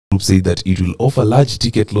group said that it will offer large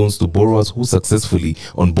ticket loans to borrowers who successfully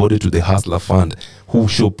onboarded to the Hustler Fund, who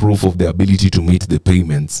show proof of their ability to meet the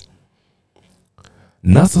payments.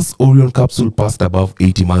 NASA's Orion capsule passed above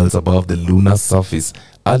 80 miles above the lunar surface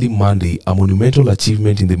early Monday, a monumental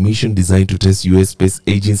achievement in the mission designed to test U.S. Space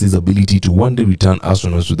Agency's ability to one day return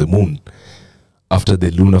astronauts to the moon. After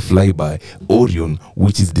the lunar flyby, Orion,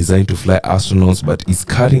 which is designed to fly astronauts but is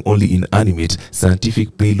carrying only inanimate scientific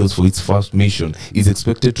payloads for its first mission, is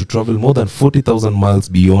expected to travel more than 40,000 miles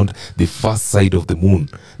beyond the far side of the moon,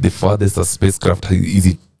 the farthest a spacecraft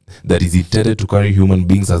that is intended to carry human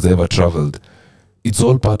beings has ever traveled. It's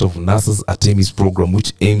all part of NASA's Artemis program,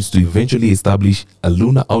 which aims to eventually establish a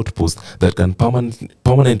lunar outpost that can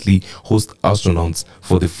permanently host astronauts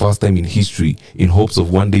for the first time in history, in hopes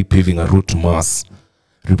of one day paving a route to Mars.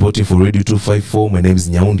 Reporting for Radio 254, my name is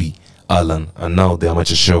Nyaundi Alan, and now the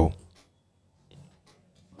Amateur Show.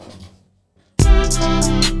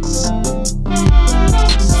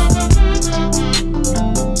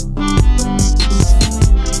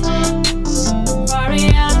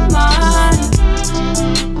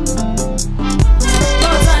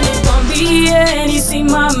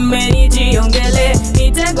 Nisimame nijiongele,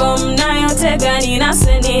 mitego mnayotega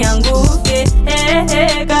ninaseni anguke.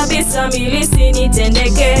 Kabisa milisi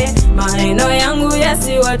nitendeke, maneno yangu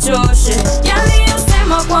yasiwachoshe.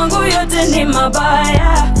 Yaliyosema kwangu yote ni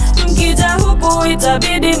mabaya, mkija huku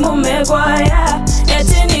itabidi mumegwaya.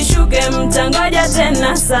 Eti nishuke mtangoja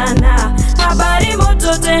tena sana, habari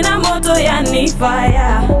moto tena moto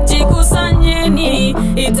yanifaya. Jikusanyeni,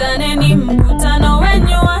 itaneni mkutano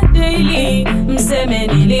wenyu wa daily, mseme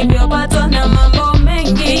nilivyopatwa na mambo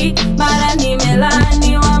mengi. Mara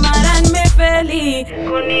nimelaniwa, mara nimefeli,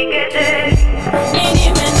 kunigete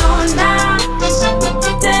nini menona,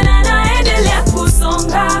 tena naendelea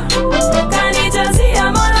kusonga.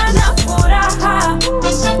 Kanijazia Mola na furaha,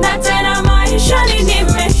 na tena maisha ni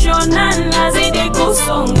nimeshona, nazidi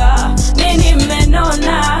kusonga. Nini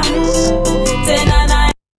menona, tena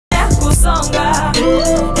naendelea kusonga.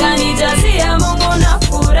 Kanijazia Mungu na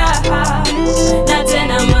furaha, na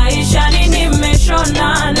tena maisha ni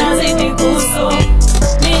nimeshona, nazidi kusonga.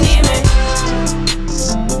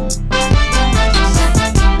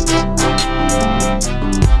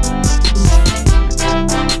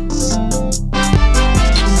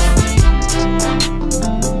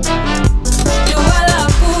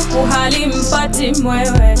 Mpati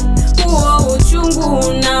mwewe, huo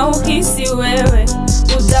uchungu na uhisi wewe,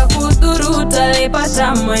 utakudhuru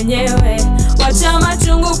utalipata mwenyewe. Wacha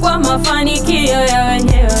machungu kwa mafanikio ya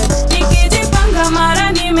wenyewe. Nikijipanga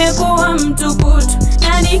mara nimekuwa mtukutu,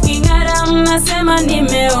 na nikingara mnasema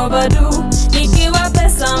nimeoverdue. Nikiwa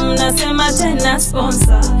pesa mnasema tena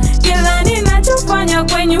sponsor, kila ninachofanya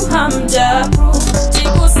kwenyu hamjapu.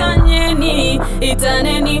 Jikusanyeni,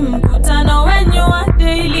 itaneni mkutano wenyu wa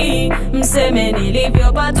daily, mseme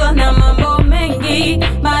nilivyopatwa na mambo mengi.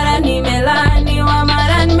 Mara nimelaniwa,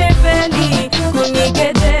 mara nimefeli,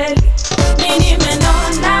 kunigedeli nini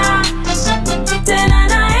menona, tena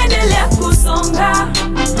naendelea kusonga.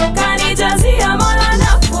 Kanijazia Mola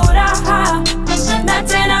na furaha, na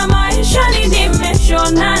tena maisha ni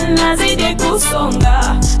nimeshona, nazidi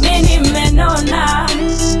kusonga. Nini menona,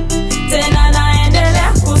 tena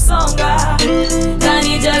naendelea kusonga.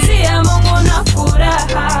 Kanijazia Mungu na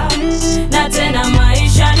furaha, na tena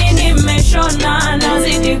maisha ni nimeshona,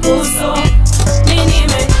 nazidi kusonga.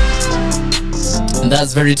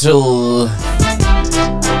 That's very true.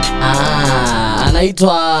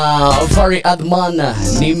 Anaitwa Fari Adman,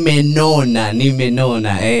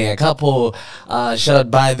 nimenona. A couple shout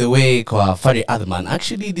out by the way kwa Fari Adman.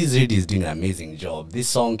 Actually this lady is doing an amazing job. This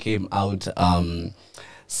song came out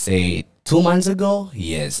say 2 months ago,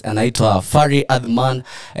 yes. Anaitwa Fari Adman,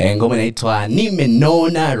 ngoma inaitwa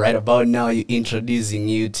Nimenona. Right about now, introducing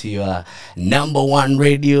you to your #1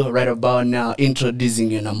 radio. Right about now,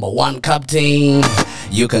 introducing your #1 captain.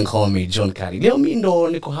 You can call me John Kari. Leo mimi ndo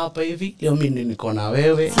niko hapa hivi. Leo mimi niko na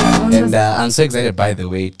wewe. And I'm so excited by the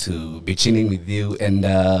way to be chilling with you. And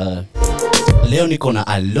leo niko na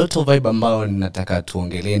a lot of vibe ambao nataka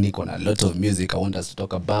tuongelee. Niko na a lot of music I want us to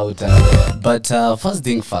talk about. But first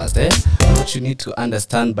thing first, what you need to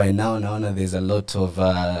understand by now, there's a lot of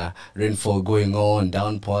rainfall going on,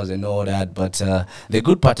 downpours and all that. But the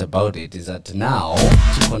good part about it is that now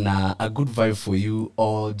tuko na a good vibe for you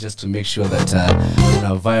all, just to make sure that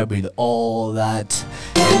you vibe with all that.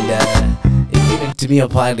 And Ikitimia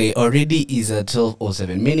pale already is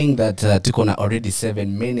 12:07, meaning that tuko na already 7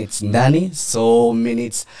 minutes ndani. So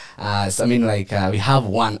minutes, so I mean like we have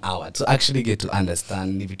 1 hour to actually get to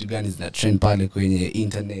understand ni vitu gani zina trend pale kwenye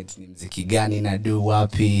internet, ni mziki gani na do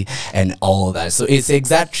wapi and all that. So it's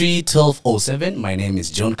exactly 12:07. My name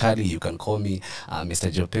is John Kali. You can call me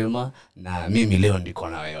Mr. Jopelma. Na mimi leo ndiko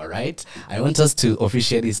na wewe, alright? I want us to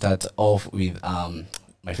officially start off with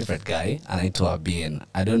my favorite guy, anaitwa BN.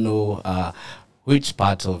 I don't know which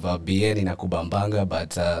part of BN in Akubambanga, but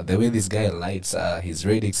the way this guy lights his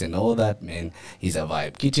lyrics and all that, man, he's a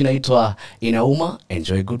vibe. Kitu inaitwa Inauma.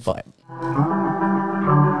 Enjoy good vibe.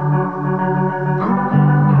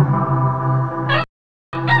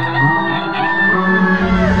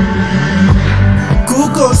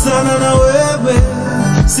 Kukosana na wewe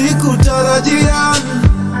sikutarajia,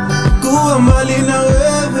 kuwa mbali na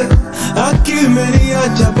wewe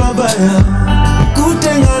akimeniacha babaya.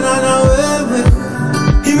 Kutengana na wewe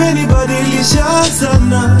imenibadilisha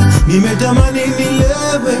sana, nimetamani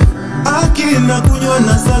nilewe akina kunywa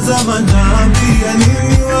na sasa mandaambia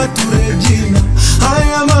nini watu Regina.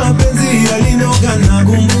 Haya mapenzi yalinoga na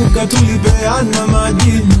kumbuka tulipeana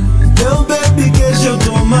majina. Leo baby kesho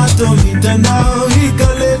tomato, mitandao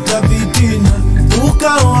ikaleta fitina.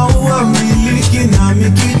 Ukawa uamiliki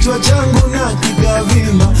nami kichwa changu na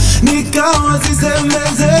kikavimba. Nikawa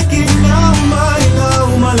sisemezeki, inauma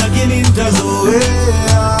inauma lakini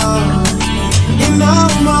nitazoea.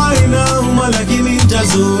 Inauma inauma lakini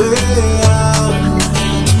nitazoea.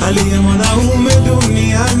 Hali ya mwanaume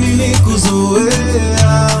duniani ni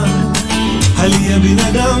kuzoea. Hali ya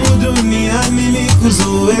binadamu duniani ni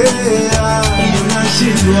kuzoea.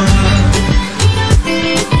 Unashindwa.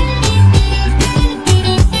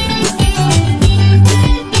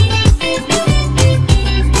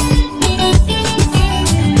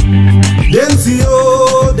 Densi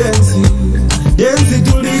oh densi, densi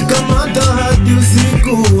tulikamata hadi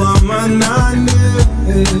usiku wa manane.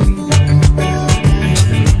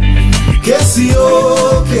 Kesi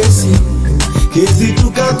oh kesi, kesi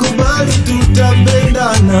tukakubali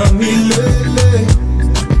tutapendana milele.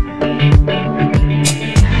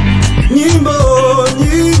 Nyimbo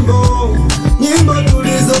nyimbo, nyimbo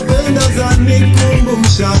tulizopenda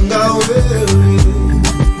zanikumbusha wewe.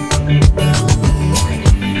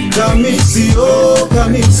 Kamisi oh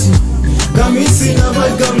kamisi, kamisi na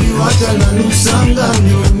vaika miwacha na nusanga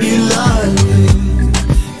nyo milale.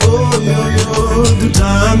 Oh yo yo,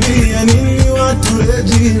 tutaambia nini watu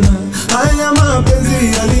Regina. Haya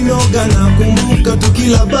mapenzi yalinoga na kumbuka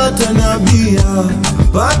tukila bata na bia.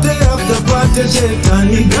 Pate after pate,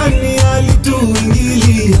 shetani gani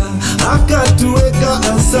alituingilia, akatuweka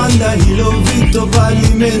asanda, hilo vito pali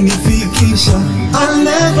menifikisha. I'll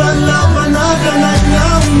never love another na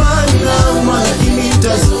inauma inauma lakini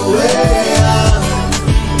nitazoea.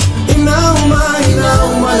 Inauma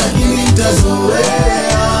inauma lakini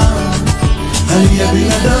nitazoea. Hali ya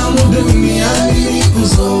binadamu duniani ni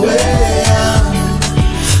kuzoea.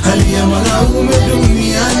 Hali ya mwanaume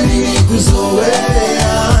duniani ni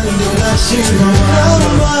kuzoea. Ndio nashindwa.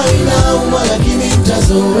 Inauma inauma lakini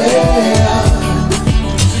nitazoea.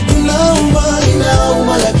 Inauma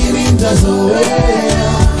inauma lakini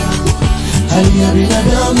nitazoea. Hali ya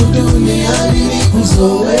binadamu duniani ni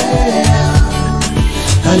kuzoea.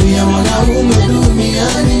 Hali ya mwanaume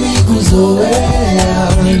duniani ni kuzoea.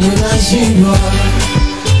 Ndio nashindwa.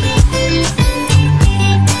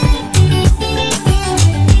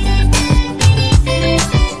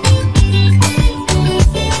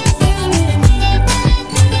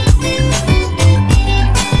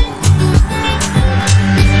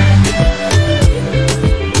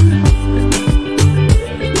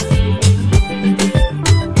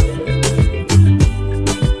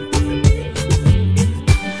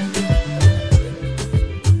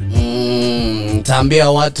 Tambia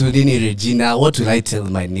watu nini Regina, what will I tell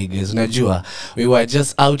my niggas? Unajua, we were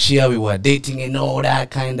just out here, we were dating and all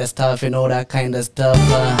that kind of stuff and all that kind of stuff.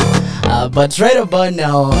 But right about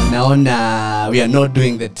now, we are not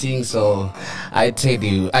doing the thing, so I tell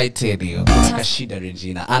you, Kashida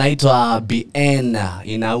Regina. Anaitwa BN,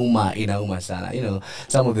 inauma sana. You know,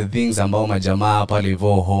 some of the things ambao majamaa pale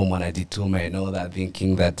vo home wanajituma and all that,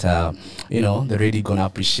 thinking that, you know, they're really gonna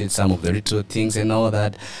appreciate some of the little things and all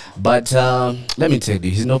that. But let me tell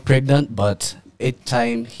you, he's not pregnant, but each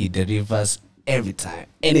time he delivers, every time,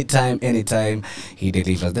 anytime he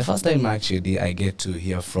delivers. The first time actually I get to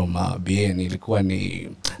hear from BN, ilikuwa ni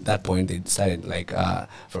that point they decided like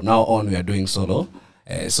from now on we are doing solo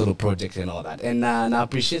project and all that. And na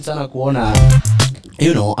appreciate sana kuona,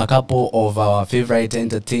 you know, a couple of our favorite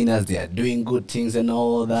entertainers, they are doing good things and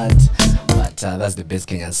all that. but that's the best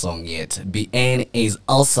Kenyan song yet. BN is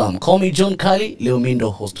awesome. Call me John Kali, Leo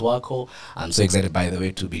Mindo, host wako. I'm so excited, by the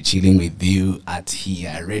way, to be chilling with you at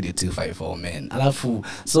here, Radio 254, man. Alafu,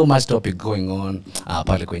 so much topic going on,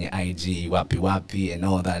 pale kwenye IG, wapi wapi, and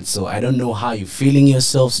all that. So I don't know how you feeling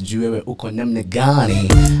yourselves, juwewe uko namne gani,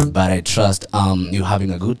 but I trust you're having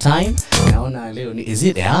a good time. Naona leo ni, is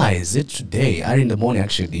it today? Early in the morning,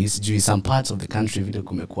 actually. Sijui some parts of the country vile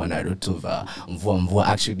kumekuwa na lot of mvua.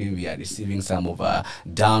 Actually, we are receiving some of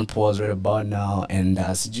downpours right about now, and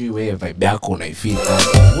sijui wewe vibe yako unaifeel.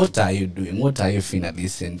 What are you doing? What are you feeling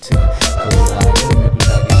listen to?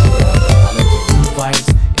 Vibes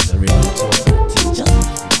is a real talk.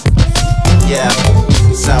 Yeah,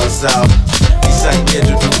 sawa isaidie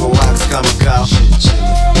tu tuko wax kama kao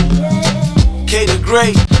K the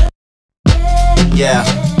Great. Yeah,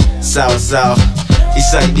 sawa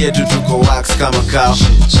isaidie tu tuko wax kama kao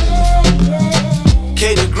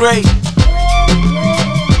K the Great.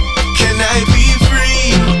 Can I be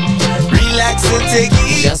free? Relax and take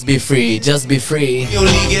it. Just be free, just be free. You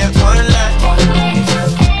only get one life,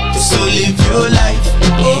 so live your life.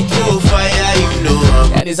 Oh, fire, you know.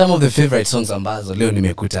 And some of the favorite songs ambazo leo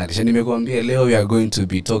nimekutanisha. Nimekuambia leo we are going to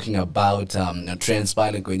be talking about trends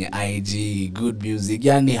pale kwenye IG, good music.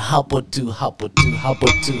 Yani hapo tu.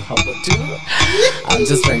 I'm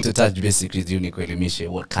just trying to touch basic with you, nikuelimishe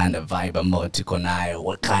what kind of vibe ambao tuko nayo,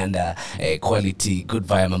 what kind of quality, good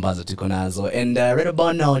vibe ambazo tuko nazo. And right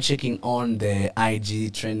about now, checking on the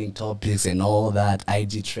IG trending topics and all that,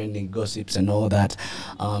 IG trending gossips and all that.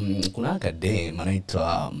 Kuna akade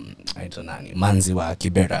anaitwa nani? Manzi wa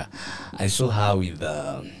Kibera. I saw her with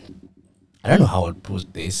I don't know how I'll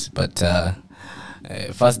put this, but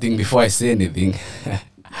first thing before I say anything,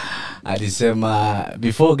 alisema,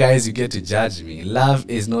 before guys you get to judge me, love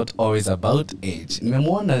is not always about age.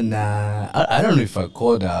 Nimemwona na I don't know if I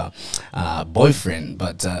called a boyfriend,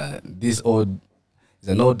 but this is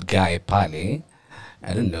an old guy pale.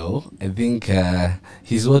 I don't know. I think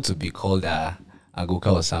he's what to be called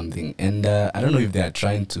Aguka or something, and I don't know if they are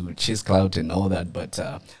trying to chase clout and all that, but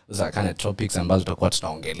those are kind of topics ambazo tutakuwa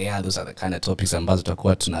tunaongelea. Those are the kind of topics ambazo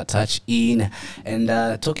tutakuwa tuna touch in. And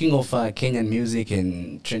talking of Kenyan music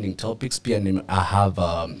and trending topics, pia I have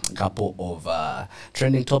a couple of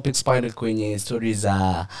trending topics pale kwenye stories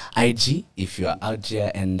IG. If you are out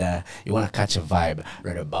here and you want to catch a vibe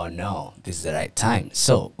right about now, this is the right time.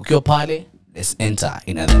 So ukiwa pale, let's enter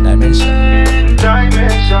in another dimension.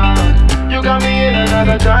 You got me in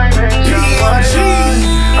another dimension.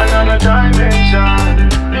 Another dimension.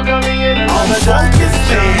 You got me in another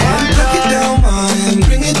dimension. Break it down, man,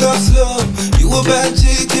 bring it up slow. You a bad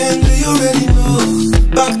chicken, do you already know?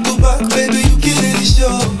 Back to back, baby, you killing the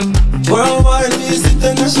show. Worldwide, Miss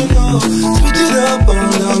International. Switch it up,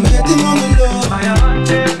 I'm hitting on the low.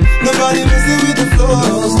 Nobody messing with the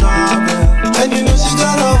flow. Stop it. And you know she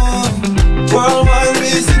got her own. Worldwide,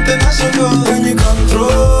 Miss International. When you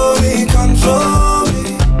control me.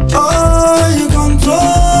 Oh, you control,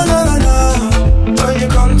 Oh, you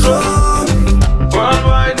control me.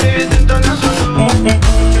 Worldwide is international.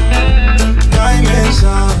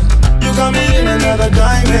 Dimension. You got me in another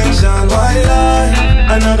dimension. Why lie?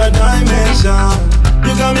 Another dimension.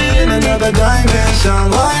 You got me in another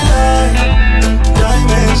dimension. Why lie?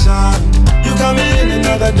 Dimension. You got me in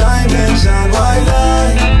another dimension. Why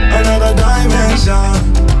lie? Another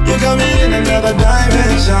dimension. You got me in another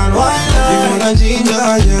dimension. Why lie? If you wanna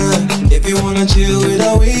ginger, yeah. If you wanna chill with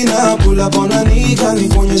a winner, pull up on a nika,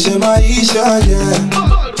 nikuonyeshe maisha, yeah.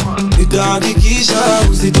 Nitahakikisha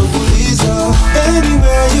usitokuliza.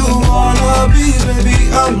 Anywhere you wanna be, baby,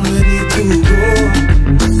 I'm ready to go.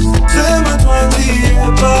 Sema tuanzie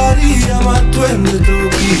Paris ama twende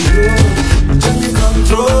Tokyo. Can you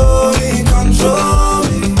control me, control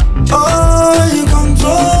me? Oh, you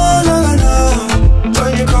control, Oh,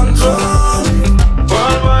 you control me.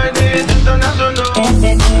 Worldwide is international.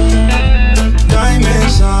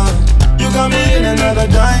 Dimension. You got me in another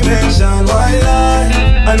dimension. Why lie?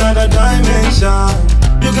 Another dimension.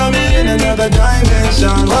 You got me in another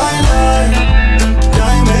dimension. Why lie?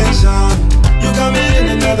 Dimension. You got me in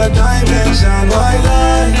another dimension. Why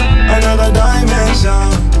lie? Another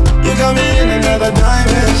dimension. You got me in another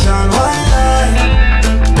dimension. Why lie?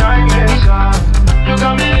 Dimension. You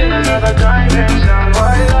got me in another dimension.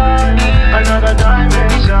 Why lie? Another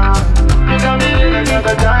dimension. You got me in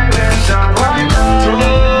another dimension. Why lie?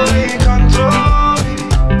 Control me.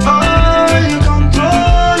 Oh, you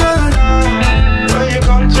control. Oh, you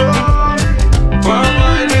control me.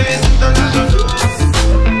 Worldwide is international.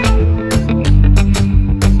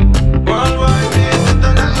 Worldwide is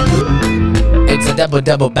international. It's a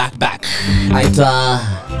double back. Aitwa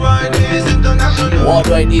Worldwide is international.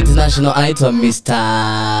 Worldwide International anaitwa Mr.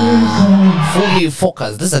 Fully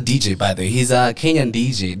Focused. This is a DJ, by the way. He's a Kenyan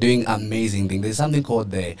DJ doing amazing thing. There's something called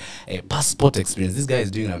the Passport Experience. This guy is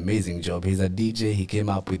doing an amazing job. He's a DJ. He came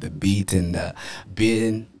up with the beat and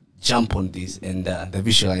being jump on this, and the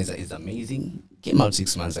visualizer is amazing. Came out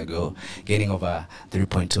 6 months ago, getting over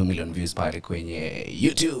 3.2 million views pale kwenye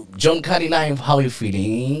YouTube. John Cardi Live, how you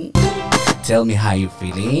feeling? Tell me how you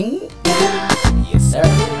feeling. Yes sir.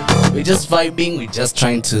 We're just vibing, we're just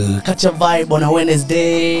trying to catch a vibe on a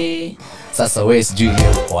Wednesday. Sasa we sijui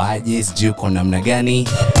leo kwaje, sijui uko namna gani,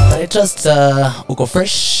 but I trust uko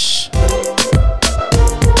fresh.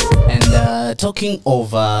 And talking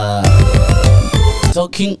over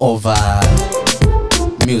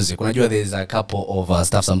music, unajua there's a couple of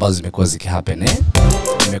stuffs ambazo zimekuwa zikihappen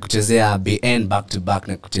nimekuchezea BN back to back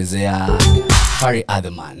na kuchezea Fari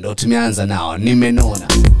Adman, ndo tumeanza nao. Nimenona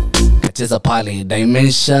kacheza pale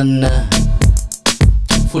Dimension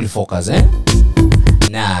Fully Focused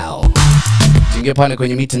now tuingie pale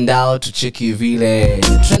kwenye mitandao tucheki vile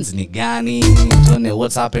trends ni gani, tuone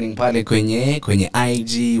what's happening pale kwenye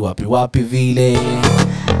IG wapi vile.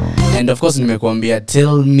 And of course nimekuambia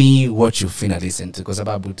tell me what you finna listen to, kwa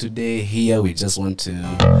sababu today here we just want to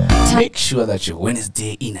make sure that your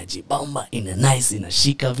Wednesday inajibamba, ina nice,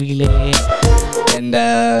 inashika vile. And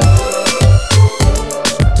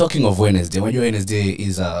talking of Wednesday, when your Wednesday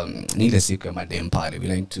is ni ile siku ya madem pale, we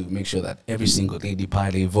like to make sure that every single lady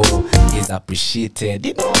pale vo is appreciated,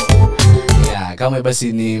 you know? Yeah, kama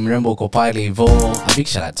basi ni mrembo uko pale vo, a big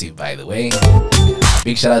shout out to you, by the way.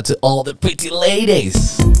 Big shout out to all the pretty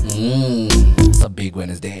ladies. It's a big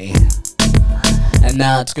Wednesday. And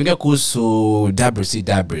now tukiongea kuhusu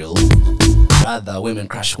WCW, rather Women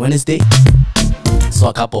Crush Wednesday. So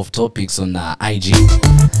a couple of topics on IG.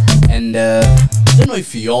 And I don't know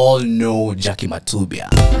if you all know Jackie Matubia,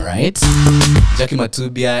 right? Jackie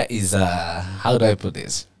Matubia is how do I put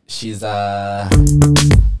this? She's a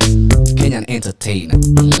Kenyan entertainer.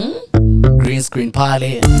 Green screen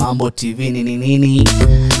pale, Mambo TV nini.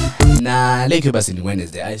 Na leo basi ni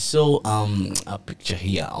Wednesday. I saw a picture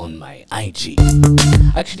here on my IG.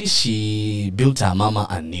 Actually, she built her mama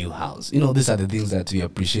a new house. You know, these are the things that we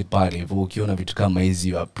appreciate pale. Ukiona vitu kama hizi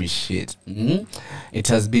you appreciate. It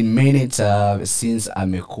has been minutes since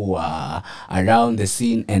amekuwa around the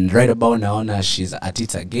scene, and right about now she's at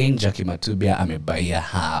it again. Jackie Matubia amebaia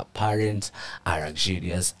her parents a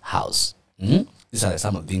luxurious house. These are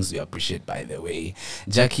some of the things we appreciate, by the way.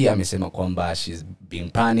 Jackie amesema kwamba she's been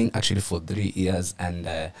planning actually for 3 years, and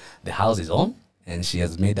the house is on, and she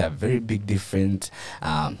has made a very big difference,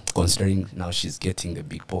 considering now she's getting the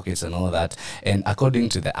big pockets and all that. And according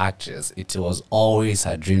to the actress, it was always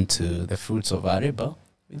her dream to the fruits of her labor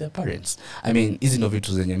with her parents. I mean, isn't no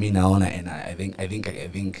vitu zenye mimi naona, and I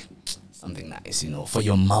think something nice, you know, for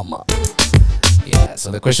your mama. Yeah,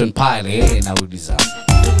 so the question pile now is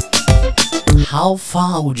how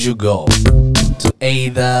far would you go to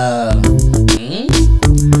either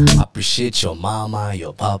appreciate your mama,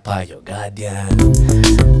 your papa, your guardian?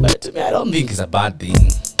 But to me, I don't think it's a bad thing.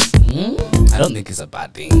 I don't think it's a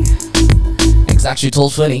bad thing. Exactly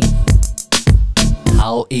 12:20.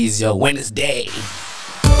 How is your Wednesday?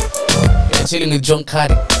 You're chilling with John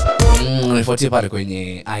Cardi. Nifuatie pale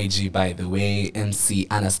kwenye IG, by the way,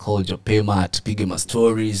 MC_Jopema, tupige ma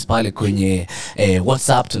stories pale kwenye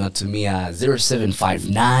WhatsApp tunatumia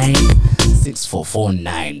 0759 644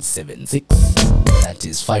 that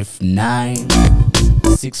is 59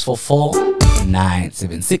 644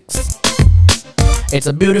 976. It's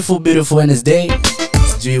a beautiful Wednesday.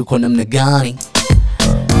 Sijui uko namna gani?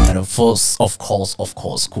 And of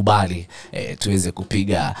course, kubali tuweze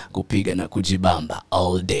kupiga na kujibamba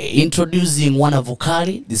all day. Introducing one of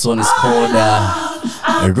Vokali. This one is called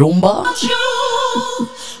Rumba.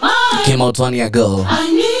 Came out 1 year ago.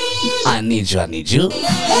 I need you.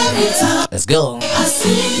 Let's go.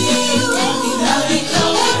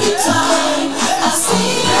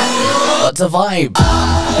 What a vibe.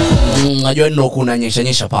 Najua ndo kuna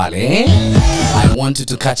nyesha pale. I want you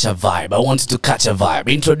to catch a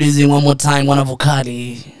vibe. Introducing one more time, one of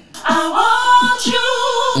Vokali. I want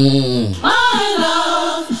you, my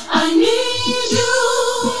love. I need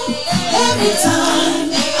you every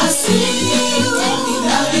time I see you.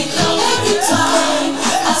 Every time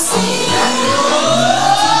I see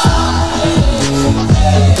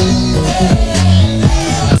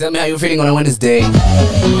you. Tell me how you're feeling on a Wednesday.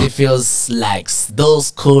 It feels like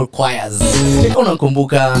those cool choirs. Let's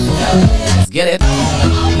get it.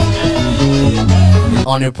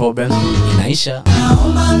 On your problem, inaisha.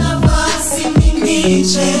 Naomba nafasi mimi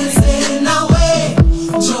nicheze nawe,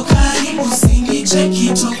 njoo karibu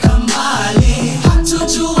usinicheki.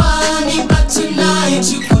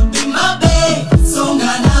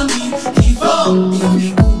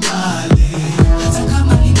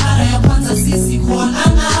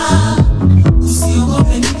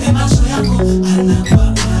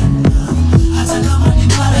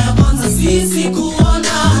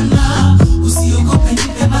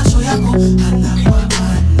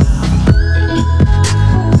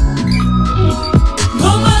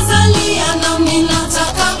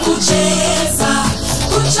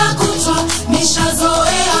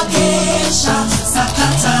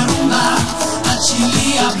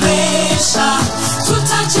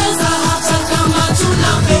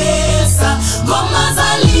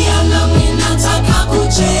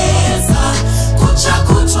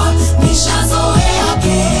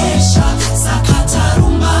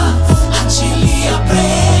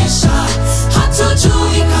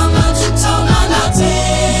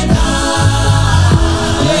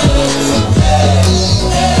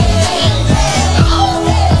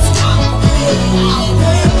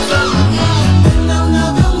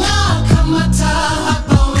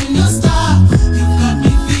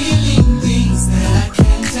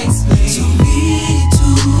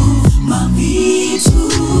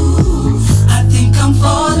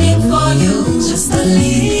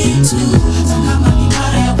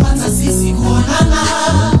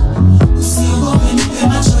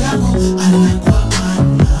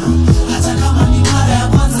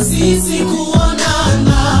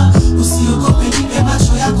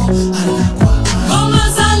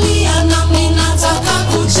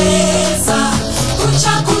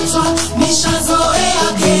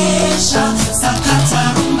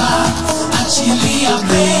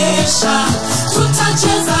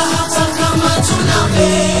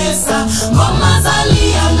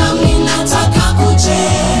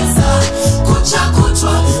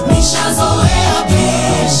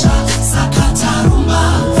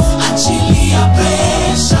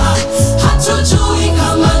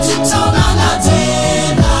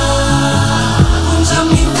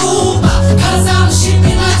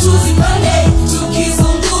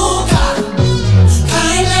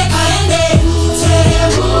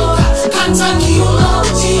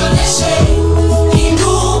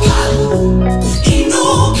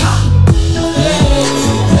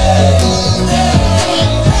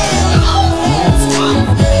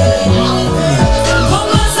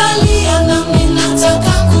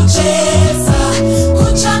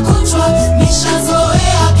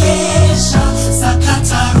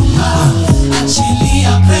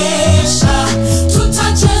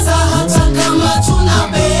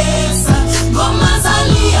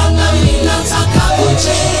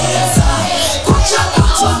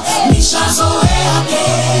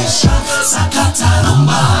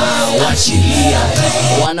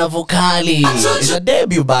 Wana Vokali is a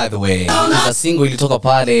debut, by the way. The single ilitoka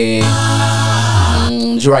pale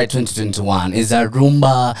July 2021 is a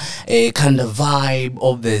rumba, a kind of vibe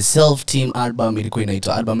of the self-team album. Ilikuwa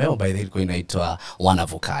inaitwa album yao, by the way, ilikuwa inaitwa Wana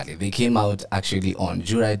Vokali. They came out actually on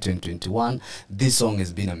July 2021. This song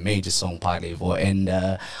has been a major song pale hivyo, and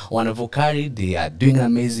Wana Vokali, they are doing an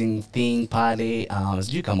amazing thing pale.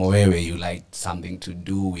 Sijui kama wewe you like something to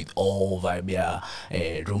do with all vibe ya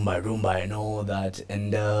rumba and all that,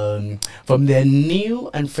 and from their new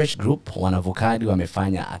and fresh group Wana Vokali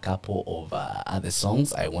wamefanya a couple of other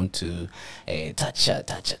songs. I want to touch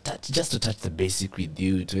just to touch the basic with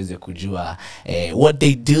you tuweze kujua what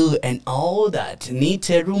they do and all that.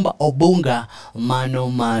 Nite rumba obunga mano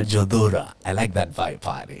majodhura. I like that vibe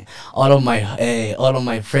party. All of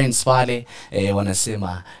my friends pale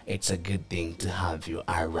wanasema it's a good thing to have you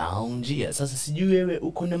around. Yeah, sasa sijui wewe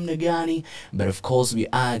uko namna gani, but of course we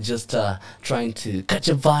are just trying to catch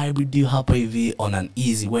a vibe with you hapa hivi on an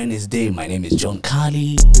easy Wednesday. My name is John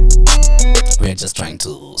Kali. We're just trying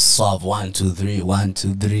to solve 1 2 3 1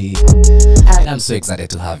 2 3. And I'm so excited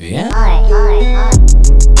to have you, yeah?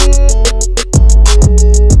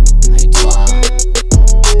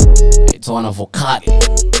 It's Wana Vokali.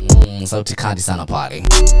 Sauti kali sana pale.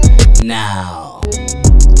 Now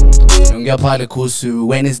tunaongea pale kuhusu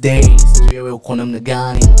Wednesdays. Wewe uko namna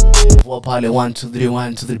gani? Kwa pale 1 2 3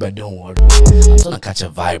 1 2 3, but don't worry, I'm gonna catch a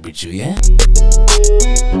vibe with you, yeah?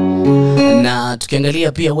 Na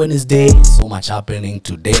tukiangalia pia Wednesday, so much happening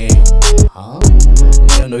today.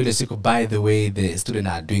 You know ile siku, by the way, the students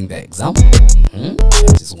are doing their exam.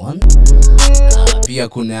 That is one. Pia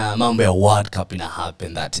kuna mambo ya World Cup ina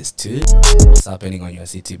happen, that is two. What's happening on your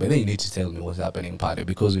city? But then you need to tell me what's happening pale,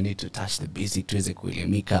 because we need to touch the basic tuweze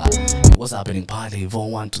kuelimika. What's happening pale?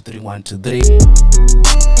 1 2 3 1 2 3.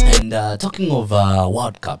 And talking of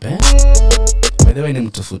World Cup, by the way, ni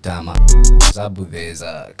mtufutama. Sabu, there's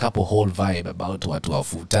a couple whole vibe about watu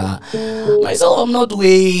wafuta. Myself, I'm not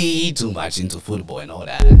way too much into football and all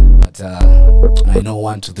that, but I know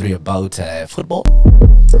 1 2 3 about football.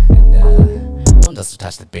 And I want us to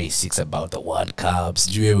touch the basics about the World Cups.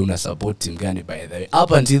 Jue una support team gani, by the way?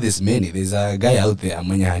 Up until this minute, there's a guy out there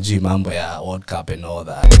mwenye hajui mambo ya World Cup and all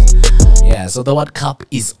that. Yeah, so the World Cup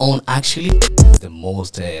is on actually. It's the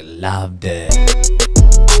most loved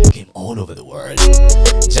game all over the world.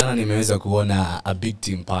 Jana nimeweza kuona a big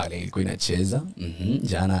team pale ilikuwa inacheza.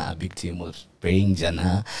 Jana a big team was playing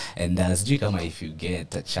jana, and sijui kama if you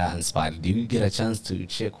get a chance pale, do you get a chance to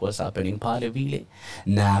check what's happening pale vile?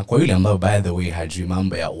 Na kwa yule ambao by the way hajui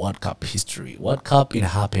mambo ya World Cup history, World Cup ina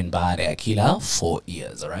happen baada ya kila 4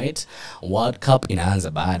 years, right? World Cup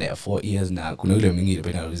inaanza baada ya 4 years, na kuna yule mwingine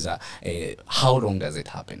pia anauliza how long does it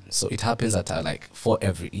happen? So it happens at like 4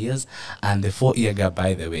 every years, and the 4 year gap,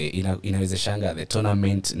 by the way, inawezeshanga the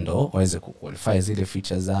tournament ndo waweze kuqualify zile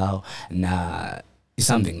features zao, na is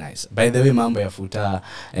something nice. By the way, mambo ya futa,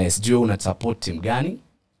 sijui una support team gani?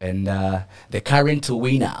 And the current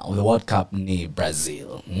winner of the World Cup ni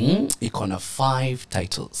Brazil. Iko na 5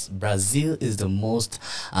 titles. Brazil is the most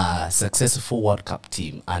successful World Cup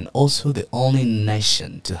team, and also the only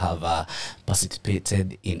nation to have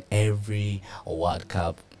participated in every World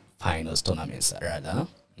Cup finals tournaments, rather.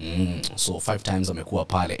 So 5 times wamekuwa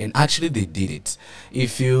pale, and actually they did it.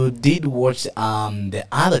 If you did watch the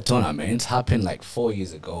other tournament happened like 4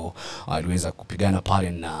 years ago, waliweza kupigana pale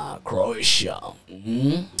na Croatia.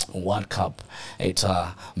 World Cup, it's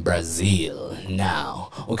Brazil. Now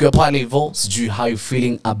ukiwa pale hivyo, sijui how you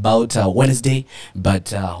feeling about Wednesday,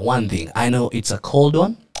 but one thing I know, it's a cold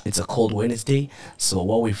one. It's a cold Wednesday, so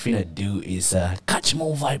what we're finna do is catch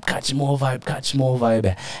more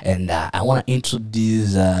vibe, and I want to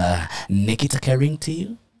introduce Nikita Kering to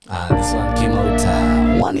you. This one came out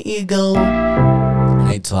 1 year ago,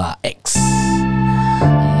 and it's X.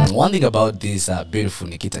 One thing about this beautiful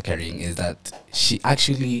Nikita Kering is that she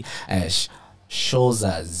actually shows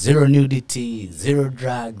zero nudity, zero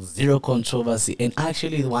drugs, zero controversy, and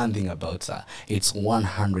actually one thing about her, it's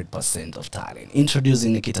 100% of talent.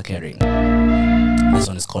 Introducing Nikita Kering. This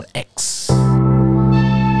one is called X.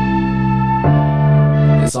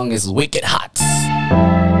 The song is Wicked Hot.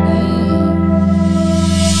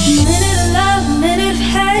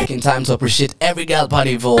 Taking time to appreciate every girl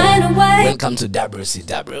party vote. Welcome to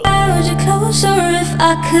WCW.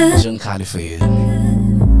 John Kali for you.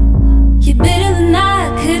 You're better than I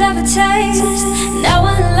could ever taste. Now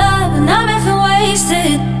I'm in love and I'm effing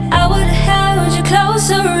wasted. I would've held you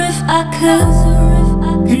closer if I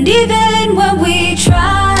could. And even when we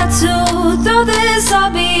try to throw this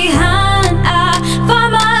all behind, I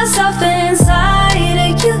find myself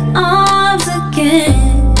inside of your arms again.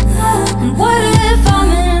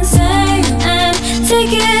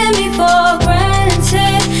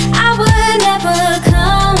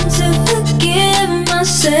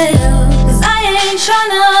 myself. Cause I ain't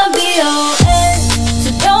tryna be your ex. So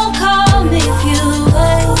don't call me if you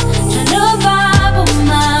wait. Tryna vibe on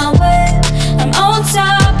my way. I'm on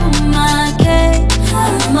top of my game.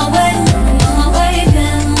 I'm on my way, I'm on my way,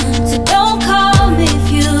 yeah. So don't call me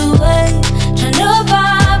if you wait. Tryna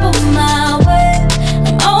vibe on my way.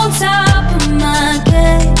 I'm on top of my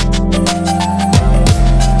game.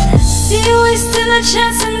 See you wasting a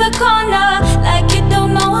chance in the corner, like you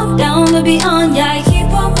don't know I'm down to be on. Yeah, I keep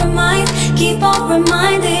on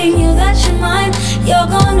reminding you that you're mine. You're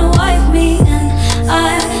gonna wife me, and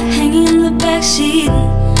I hanging in the backseat.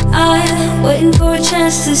 I'm waiting for a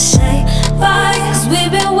chance to say bye, cause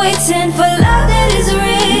we've been waiting for love that is real.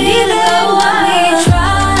 Even when we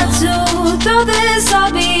try to throw this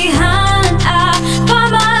all behind, I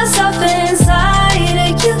find myself inside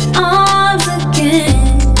of your arms again.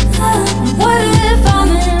 What if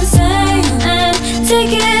I'm insane and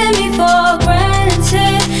taking me for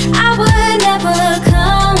granted? I would never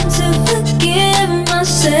come to forgive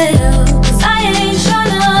myself. Cause I ain't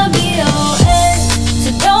tryna be your ex. So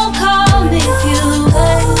don't call me if you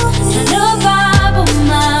wait. Tryna vibe on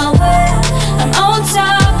my way. I'm on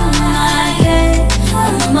top of my game.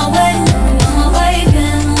 I'm on my way, I'm on my way,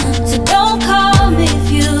 yeah. So don't call me if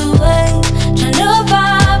you wait. Tryna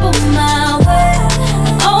vibe on my way.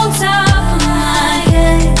 I'm on top of my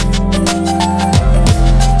game.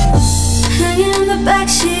 Hanging in the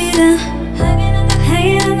backseat,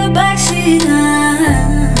 hanging in the backseat.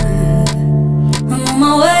 I'm on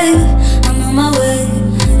my way, I'm on my way,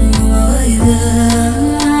 I'm on my way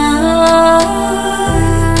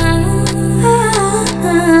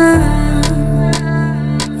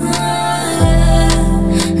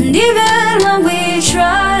And even when we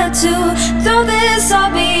try to throw this all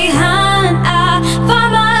behind, I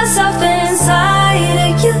find myself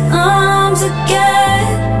inside of your arms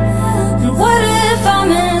again. And what if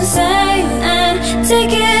I'm insane and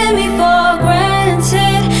taking me for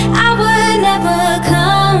granted? I would never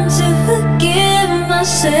come to forgive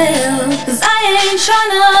myself. Cause I ain't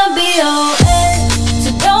tryna be your ex. So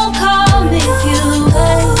don't call me if you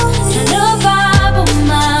wait. Tryna vibe on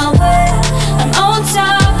my way. I'm on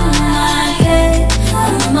top of my game.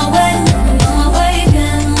 I'm on my way, I'm on my way,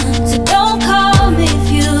 yeah. So don't call me if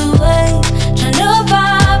you wait. Tryna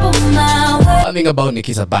vibe on my way. One thing about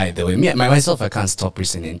Nikita, by the way, myself, I can't stop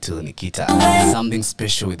listening to Nikita. Something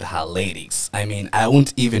special with her lyrics. I mean, I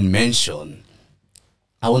won't even mention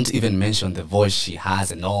the voice she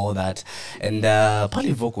has and all that. And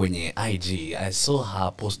pale Vogue kwenye IG, I saw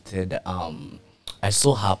her posted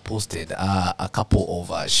a couple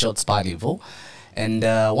of shots pale Vogue. And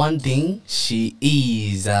one thing, she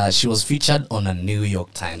was featured on a New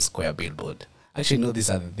York Times Square billboard. Actually, no, these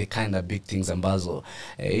are the kind of big things ambazo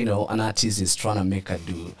you know, an artist is trying to make her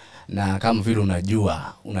do. Na kama vile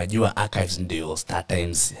unajua archives ndio Star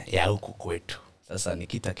Times ya huku kwetu. Sasa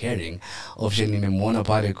Nikita Kering option nimemwona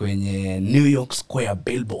pale kwenye New York Square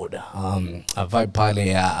billboard, a vibe pale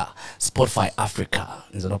ya Spotify Africa.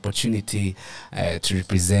 Is an opportunity to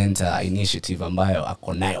represent initiative ambayo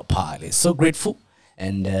ako nayo pale. So grateful,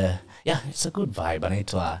 and yeah, it's a good vibe.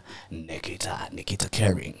 Anaitwa Nikita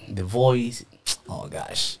Kering. The voice, oh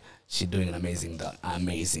gosh, she's doing an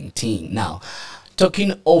amazing thing. Now,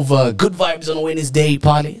 talking over good vibes on Wednesday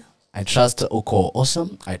pale, I trust Uko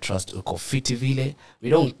awesome. I trust Uko fiti vile. We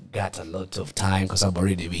don't got a lot of time because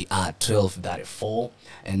already we are 12:34,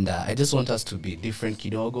 and I just want us to be different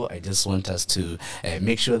kidogo. I just want us to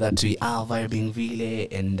make sure that we are vibing vile.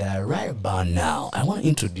 And right about now, I want to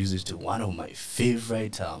introduce you to one of my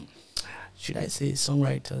favorite, should I say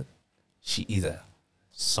songwriter? She is a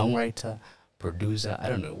songwriter, producer. I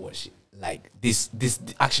don't know what she like.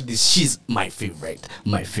 She's my favorite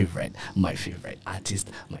artist,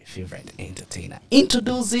 my favorite entertainer.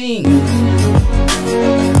 Introducing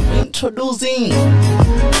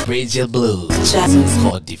Bridget Blue. It's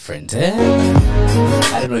called Different, eh?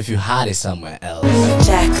 I don't know if you heard it somewhere else.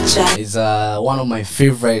 It's one of my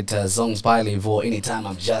favorite songs by Levo. Anytime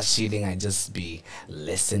I'm just chilling, I just be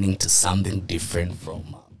listening to something different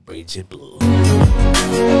from Bridget Blue.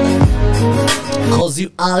 Cause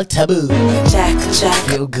you are taboo.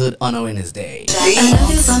 Feel good on a Wednesday. I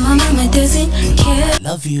love you, but my mama doesn't care.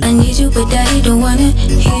 Love you. I need you, but daddy don't wanna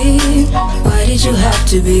hear. Why did you have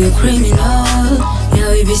to be a criminal?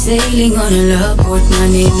 Now we be sailing on a love boat.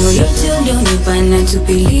 Money, no, you still don't need to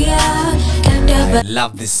be I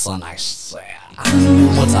love this song, I swear.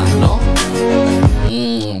 One more time, no?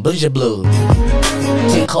 Bridget Blue.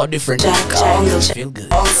 Think called different. Feel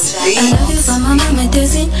good. I love you, but my mama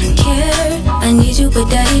doesn't care. I need you, but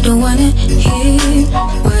daddy don't wanna hear.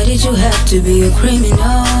 Why did you have to be a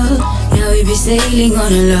criminal? Now we be sailing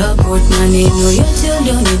on a love boat. Money, no, you still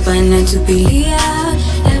don't need to tupilia.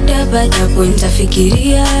 Labda bata punta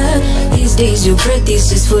fikiria. These days your breath is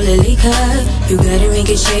just full of liquor. You gotta make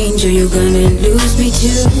a change or you're gonna lose me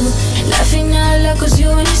too. Laughing out loud cause you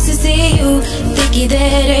want us to see you. Thinking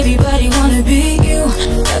that everybody wanna be you.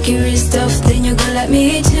 Talking real stuff, then you go like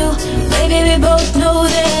me too. Baby, we both know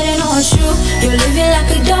that ain't not true. You're living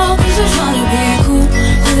like a dog, cause you're trying to be cool.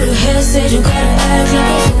 Who the hell said you gotta act like a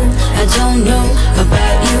fool? I don't know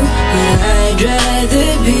about you, but I'd rather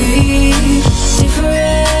be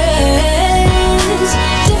different.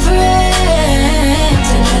 Different.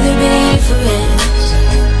 I'd rather be different.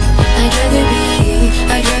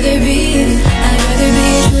 I'd rather be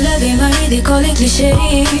true love ain't married, they call it cliche.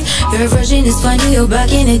 Your version is funny, you're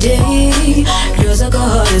back in the day. Girls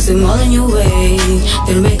alcoholics, them all in your way.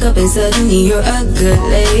 They don't make up and suddenly you're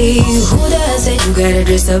ugly. Who does it? You gotta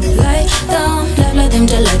dress up like them. Love like them,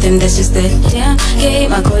 just like them, that's just the damn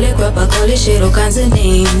game. I call it crap, I call it shit, all kinds of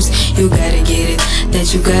names. You gotta get it,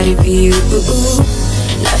 that you gotta be you.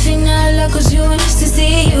 Laughing out loud cause you want us to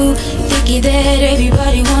see you. Thinking that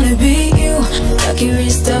everybody wanna be you. Talking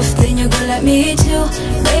real stuff, then you go like me too.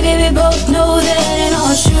 Baby, we both know that ain't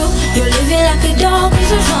not true. You're living like a dog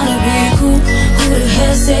cause you're trying to be cool. Who the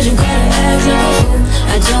hell said you gotta act like a fool?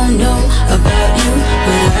 I don't know about you,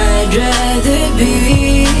 but I'd rather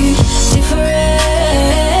be different.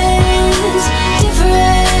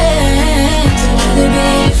 Different. I'd rather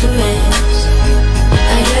be different.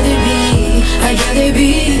 I'd rather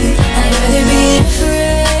be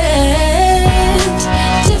different.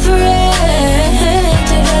 Different.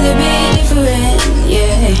 I'd rather be different.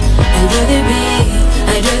 Yeah. I'd rather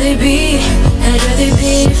be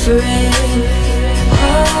different. Oh,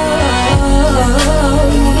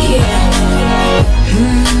 yeah.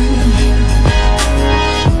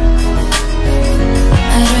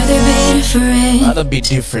 I'd rather be different. Rather be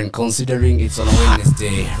different considering it's on a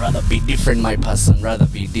Wednesday. Rather be different, my person. Rather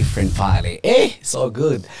be different, Pali. Eh, so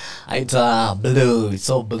good. It's blue. It's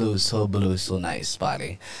so blue, so blue, so nice,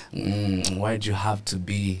 Pali. Why'd you have to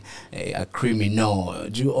be a criminal?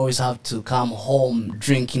 Do you always have to come home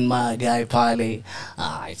drinking, my guy, Pali?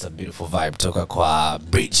 It's a beautiful vibe. Toka kwa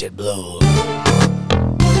Bridget Blue.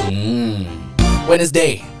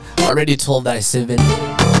 Wednesday. Already 12:07.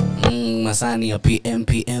 Masani ya PM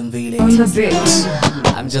vile.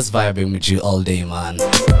 I'm just vibing with you all day, man.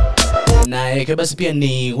 Na ikabasi pia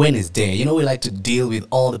ni Wednesday. You know we like to deal with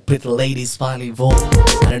all the pretty ladies finally. I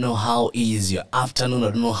don't know how is your afternoon.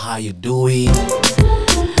 I don't know how you're doing.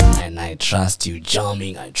 And I trust you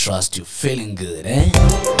jamming. I trust you feeling good, eh?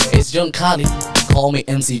 It's John Kali. Call me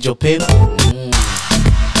MC Jopem.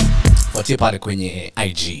 Fuatia pale kwenye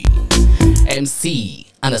IG. MC_JOPEMA.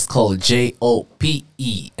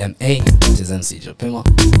 This is MC Jopema.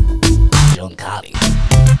 John Kali.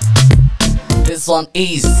 This one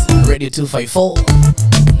is Radio 254.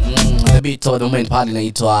 The beat of the moment pali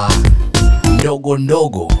naitwa Ndogo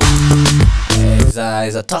Ndogo.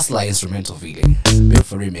 It's a Tesla instrumental feeling.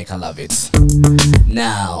 Beautiful remake, I love it.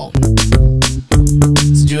 Now,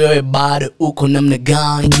 sijui wewe bado uko namna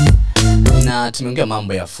gani? Na tumeongea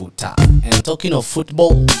mambo ya futa. And talking of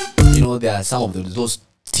football, you know there are some of those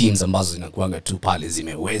teams ambazo zinakuanga tu pale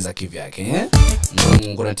zimeweza kivyake, eh?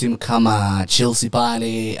 Kuna timu kama Chelsea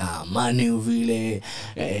pale, Man U vile,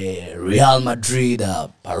 Real Madrid,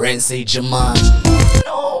 Paris Saint-Germain.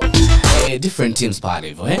 No, different teams pale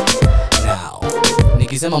hivyo, eh? Now,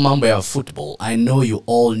 nikisema mambo ya football, I know you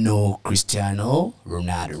all know Cristiano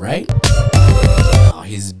Ronaldo, right? Now,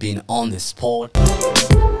 he's been on the sport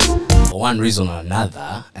for one reason or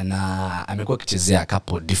another, and amekuwa akichezea a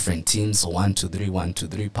couple different teams, so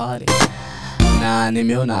 1-2-3 party. Na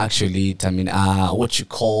nimeona actually what you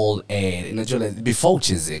call unajua before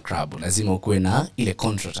ucheze club lazima ukuwe na ile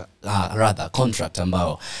contract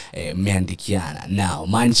ambayo mmeandikiana. Now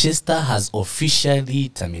Manchester has officially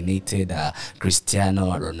terminated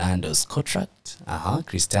Cristiano Ronaldo's contract.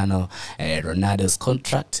 Cristiano Ronaldo's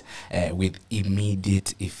contract with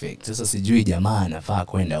immediate effect. Sasa sijui jamaa anafaa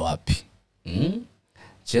kwenda wapi.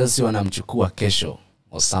 Chelsea wanamchukua kesho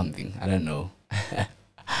or something, I don't know.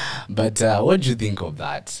 But what do you think of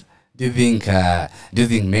that? Do you think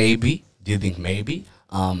maybe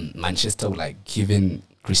Manchester will like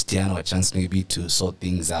Cristiano a chance maybe to sort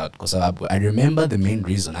things out, because I remember the main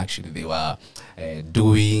reason actually they were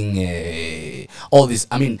doing all this.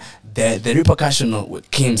 I mean, the repercussion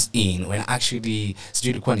came in when actually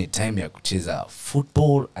sijui ilikuwa ni time ya kucheza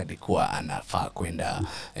football, alikuwa anafaa kwenda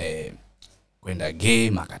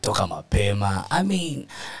game akatoka mapema. I mean,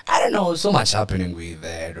 I don't know, so much happening with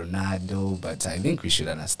Ronaldo, but I think we should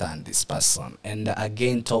understand this person. And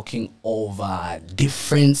again, talking over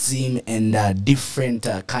different sim and different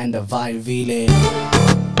kind of vibe.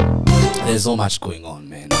 There's so much going on,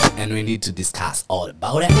 man, and we need to discuss all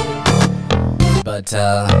about it. But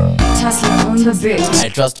Tesla on the beat. I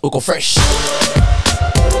trust Uko Fresh.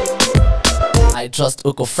 I trust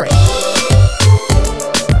Uko Fresh.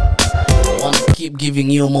 Want to keep giving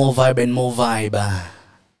you more vibe and more vibe.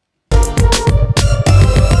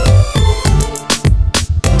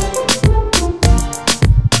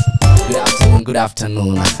 Good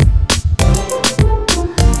afternoon.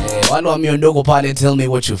 Wale wa miondoko pale, tell me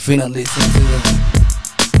what you finna listen to.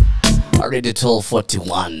 Already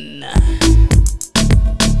 12:41.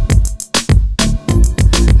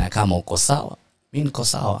 Na kama uko sawa, mimi niko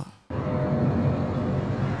sawa.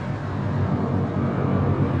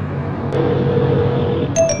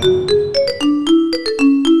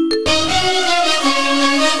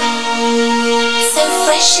 So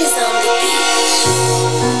fresh is on the beach.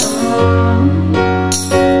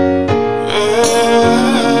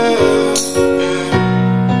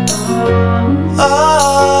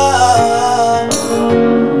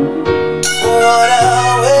 What a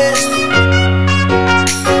waste.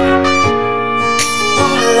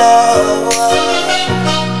 Love,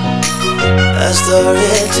 a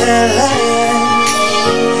storyteller.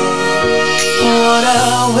 What a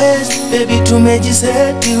waste. Baby,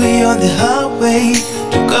 tumejiseti, we on the highway.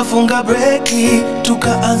 Tukafunga breki,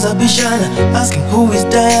 tukaanza bishana, asking who is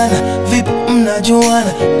Diana, vipi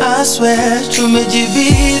mnajuana. I swear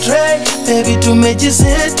tumejibetray, baby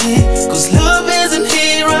tumejiseti, cause love isn't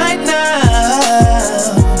here right now.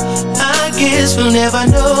 I guess we'll never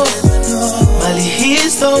know mali hii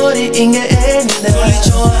story ingeenda.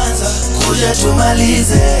 Tulichoanza kuja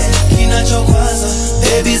tumalize, kinachokwaza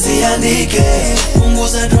baby ziandike,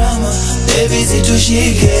 punguza drama baby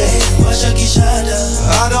zitushike, washa kishada.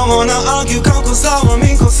 I don't wanna argue, kako sawa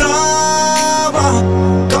miko sawa,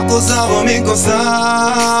 kako sawa miko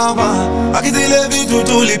sawa. Akizile vitu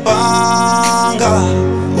tulipanga,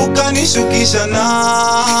 ukanishukisha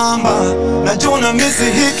namba, najua misi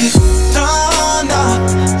hiki tanda,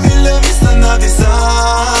 vile visa na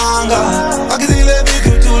visanga. Akizile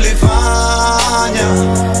vitu tulifanya,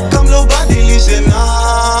 kabla ubadilishe namba.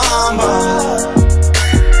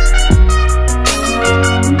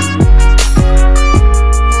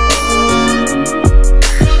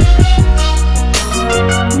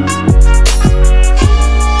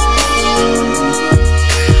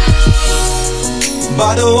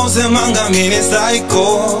 Bado usemanga mini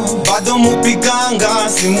psycho, bado mupiganga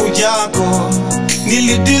simu yako.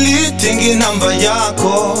 Nilideletingi namba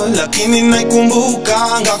yako, lakini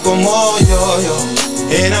naikumbukanga kwa moyo.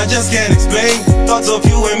 And I just can't explain, thoughts of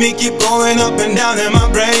you and me keep going up and down in my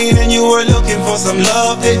brain. And you were looking for some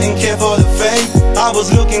love, didn't care for the fame. I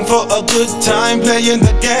was looking for a good time playing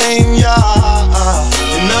the game, yeah.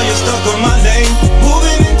 And now you're stuck on my lane,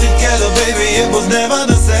 moving in together, baby, it was never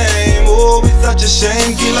the same. Oh, it's such a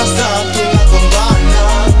shame, kila saa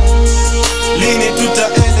tunagombana, lini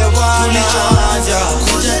tutaelewana? Tulichoanza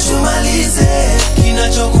kuja tumalize,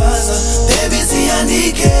 kinachokwaza baby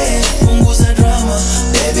ziandike, punguza drama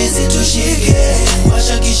baby zitushike,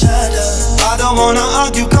 washa kishada. I don't wanna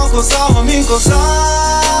argue, kako sawa miko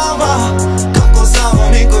sawa, kako sawa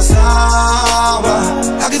miko sawa.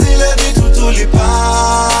 Akizile vitu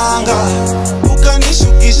tulipanga,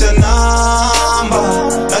 ukanishukisha namba,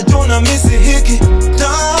 najua misi hiki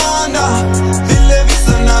tanda, vile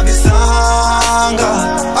visa na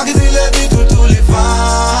visanga. Akizile vitu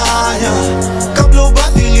tulifanya, kabla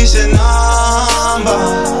ubadilishe namba.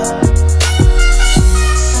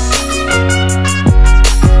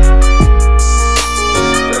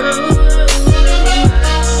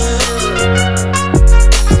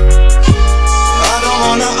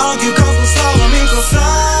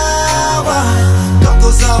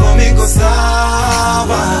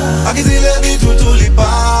 Akizile vitu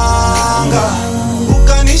tulipanga,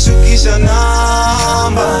 ukanishukisha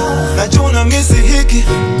namba, najua misi hiki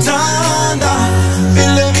tanda,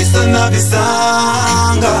 vile visa na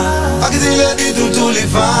visanga. Akizile vitu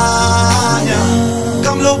tulifanya,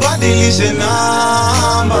 kabla ubadilishe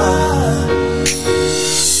namba.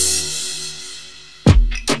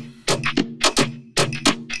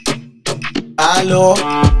 Allo,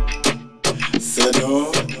 c'est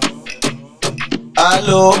nous.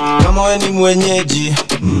 Halo, kama we ni mwenyeji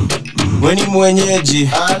we ni mwenyeji.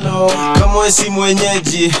 Halo, kama we si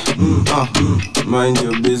mwenyeji mind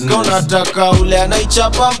your business. Kama unataka ule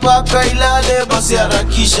anaichapa mpaka ilale, basi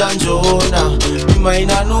harakisha njona. Mima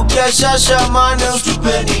inanukia shasha mane,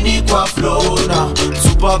 ustupe nini kwa flona.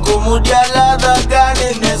 Super komudia ladha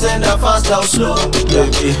gane, nezenda fast au slow.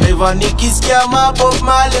 Eva nikisikia mabob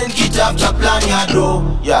male, nikitafta plan ya do.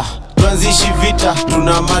 Tuanzishi vita,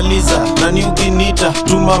 tunamaliza. Nani ukinita,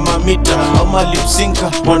 tuma mamita ama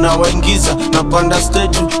lipsinka, wanawaingiza. Napanda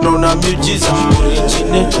stage, naona miujiza.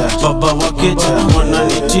 Originator, baba wakeja,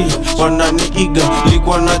 wananiti, wananiiga.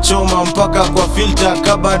 Likuwa na choma mpaka kwa filter,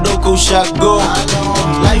 kabadoko ushago.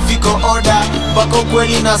 Life iko order, bako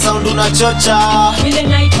kweli na sound unachocha. Vile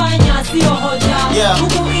naifanya sio hoja,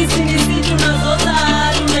 huku hizi ni si tunazota.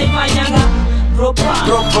 Tunaifanyaga proper,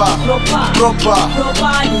 tunaifanyaga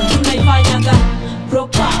properly, tunaifanyaga.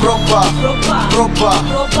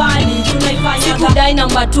 Sikudai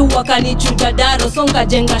namba 2 wakanichuta daro, songa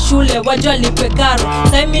jenga shule wajua lipe karo.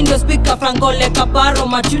 Saimi ndio speaker Frankole Kaparo,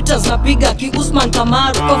 matutas napiga ki Usman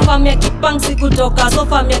Kamaru. Kwa fam ya kipang sikutoka, so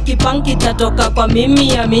fam ya kipang kitatoka kwa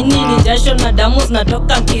mimi. Amini ni jasho na damu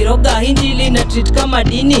zinatoka kiroga, hinjili na treat kama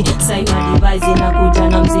dini. Saima device inakuja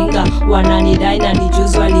na mzinga, wananidai na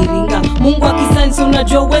nijuzi waliringa. Mungu akisansi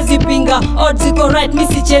unajua uwezi pinga, odds iko right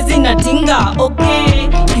misichezi na tinga. Okay,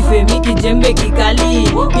 kifemi kijembe kikali,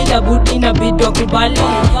 bila budi na bidwa kubali.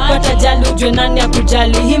 Pata jali ujwe nani ya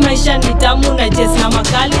kujali, hii maisha ni tamu na jesi na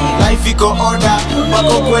makali. Life iko order,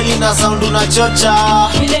 bako kweli na sound unachocha.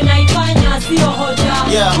 Vile naifanya sio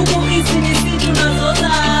hoja, huku hizi ni si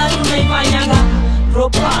tunazota. Tunaifanyaga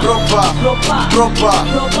properly,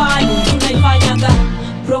 tunaifanyaga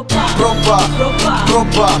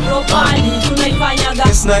properly, tunaifanyaga.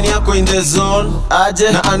 Yes, nani yako in the zone,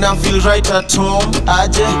 aje. Na ana feel right at home,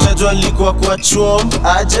 aje. Utajua nilikuwa kwa chom,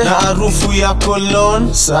 aje. Na harufu ya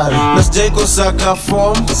cologne, sare. Na sijaiko saka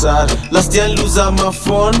form, sare. Last year niliuza ma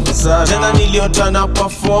phone, sare. Jana niliota na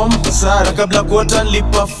perform, sare. Na kabla kuota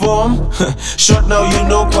niliperform short now you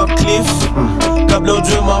know kwa cliff. Kabla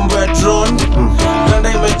ujue mambo ya drone,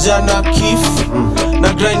 granda imejaa na kif.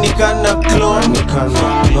 Na grind nikana clone.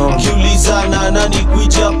 Kiuliza na nani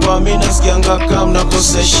kuijapa, mina sikianga kama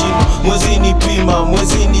nakosa heshima. Mwezi ni pima,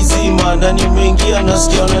 mwezi ni zima, na nimeingia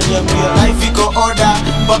nasikia unaniambia. Life iko order,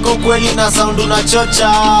 bako kweli na sound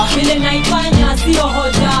unachocha. Vile naifanya sio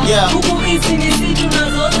hoja, huku hizi ni si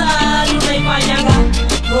tunazota. Tunaifanyaga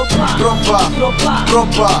properly,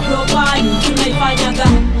 tunaifanyaga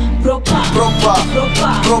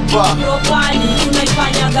properly,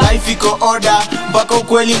 tunaifanyaga. Life iko order, bako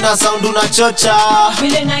kweli na sound unachocha.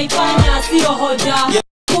 Vile naifanya sio hoja,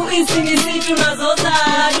 huku hizi ni si tunazota.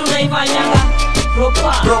 Tunaifanyaga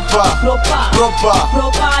properly,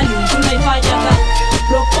 tunaifanyaga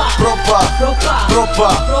properly,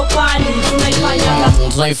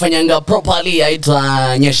 tunaifanyanga properly.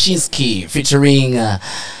 Aitwa Nyashinski featuring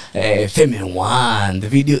Femi One. The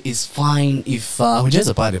video is fine. If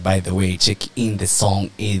hujaza pale, by the way, check in the song.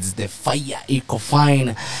 It's the fire eco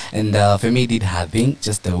fine, and Femi did her thing,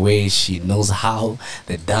 just the way she knows how.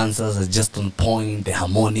 The dancers are just on point, the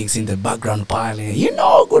harmonics in the background pale, you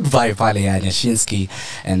know, good vibe pale ya Nyashinski.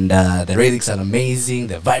 And the lyrics are amazing,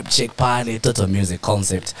 the vibe check pale, total music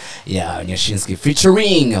concept. Yeah, Nyashinski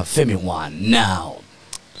featuring Femi One. Now,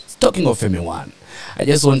 talking of Femi One, I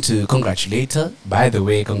just want to congratulate her. By the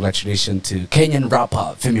way, congratulations to Kenyan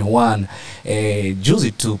rapper Femi One.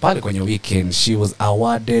 Juzi tu pale kwenye weekend, she was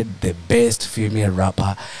awarded the best female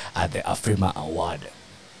rapper at the Afrima Award.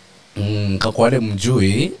 Kwa wale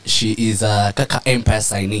mjui, she is a Kaka Empire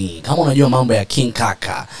signee. Kama unajua mambo ya King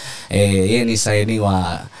Kaka, yeye ni signee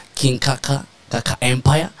wa King Kaka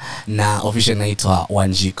Empire, na official naitwa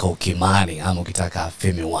Wanjiko Kimani, ama ukitaka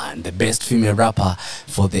Femi One, the best female rapper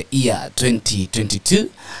for the year 2022.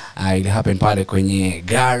 It happened pale kwenye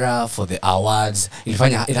Gara for the awards. It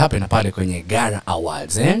happened pale kwenye Gara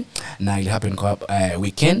Awards, na it happened kwa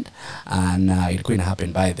weekend, and it couldn't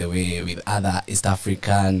happen, by the way, with other East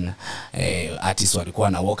African artists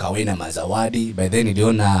walikuwa na walk away na mazawadi. By then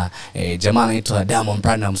iliona jamaa anaitwa Diamond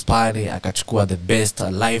Platnumz pale akachukua the best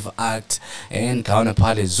live act, and kaona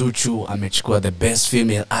pale Zuchu amechukua the best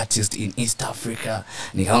female artist in East Africa.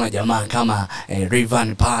 Nikaona jamaa kama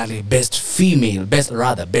Rayvanny pale best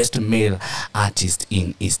male artist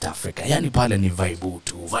in East Africa. Yani pale ni vibe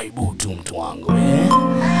tu mtu wangu,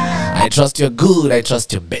 I trust you're good, I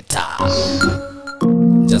trust you're better.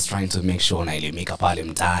 Just trying to make sure unaelimika pale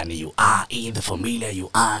mtaani, you are in the familiar, you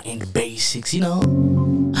are in the basics, you know.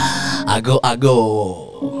 I go.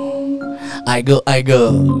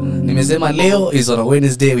 Nimesema leo is on a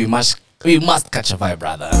Wednesday, we must We must catch a vibe,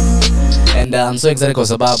 brother. And I'm so excited kwa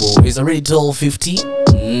sababu it's already 12:50.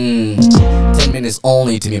 10 minutes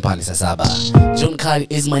only to me pali saa saba. John Kali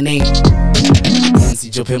is my name. MC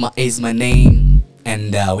Jopema is my name.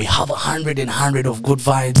 And we have 100 of good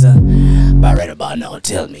vibes. But right about now,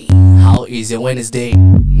 tell me, how is your Wednesday?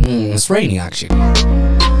 It's raining actually.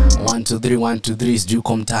 1 2 3 1 2 3 sijui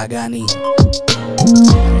kwa mtaa gani.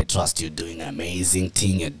 I trust you're doing an amazing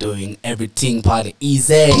thing. You're doing everything pale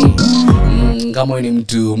easy. Kama wewe ni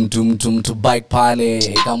mtu bike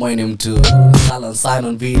pale, kama wewe ni mtu salon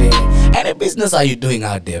sign vile. Any business are you doing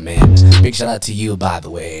out there, man? Big shout out to you, by the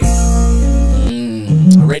way.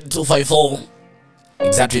 Ready 254.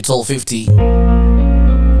 Exactly 12:50.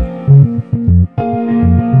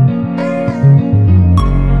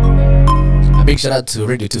 Big shout out to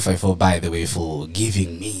Radio 254, by the way, for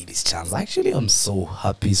giving me this chance. Actually, I'm so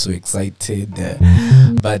happy, so excited.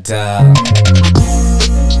 But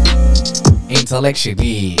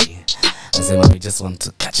intellectually, we just want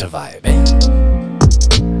to catch a vibe.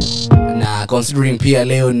 Now, considering pia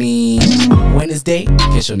leo ni Wednesday,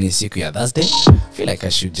 kesho ni siku ya Thursday, I feel like I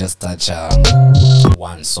should just touch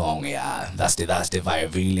one song ya Thursday vibe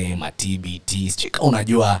vile, ma TBT, chika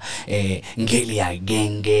unajua ngeli ya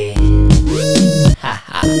genge.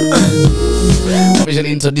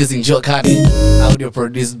 Officially introducing Joe Kali, audio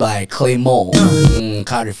produced by Claymore,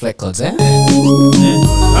 Kali Records,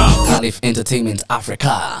 Calif Entertainment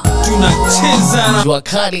Africa. Joe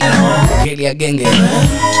Kali, ngeli ya genge.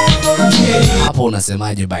 Hapo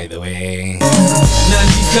unasemaje, by the way?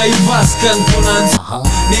 Nandika ivaskan kunanza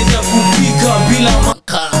nenda kupika bila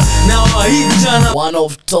maka na waitana. One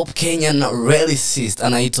of top Kenyan lyricists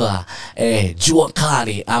anaitwa Joe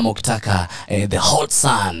Kali, ama ukitaka the hot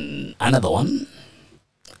sun. Another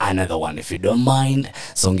one if you don't mind.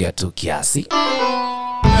 Songea tu kiasi.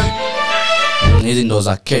 Hizi ndo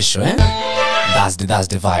za kesho, That's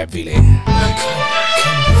the vibe vile.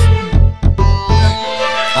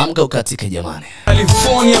 Amka ukatike jamani.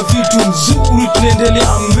 California vitu nzuri,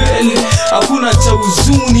 tunaendelea mbele, hakuna cha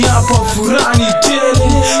huzuni hapa, furani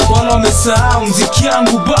tele. Wala wamesahau mziki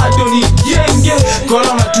yangu bado ni genge, wala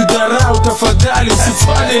wanatudharau, tafadhali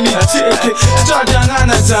usifanye nicheke.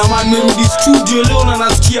 Tutadangana jamani, merudi studio leo na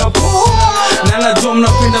nasikia poa, na najua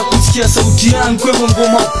mnapenda kusikia sauti yangu, kwa hivyo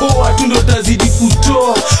ngoma poa tu ndo tazidi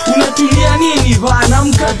kutoa. Unatulia nini bana,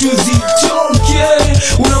 amka tuzichoke,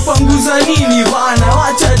 unapanguza nini bana,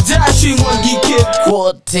 wacha jasho imwagike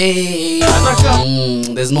kote.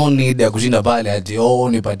 There's no need ya kushinda pale ati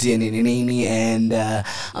nipatie nini. And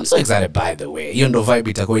I'm so excited, by the way. Hiyo ndo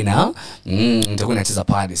vibe itakuwa inacheza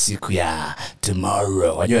pale siku ya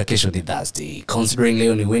tomorrow. Wajua kesho ni Thursday. Considering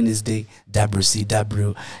leo ni Wednesday,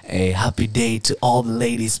 WCW, a happy day to all the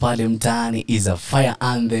ladies pale mtaani, is a fire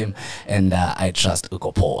anthem, and I trust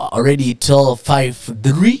uko poa. Already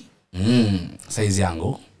 12:53. Size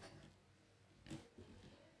yangu.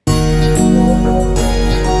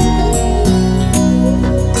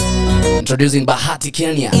 Introducing Bahati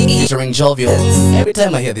Kenya featuring Jovial. Every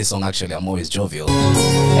time I hear this song, actually, I'm always jovial.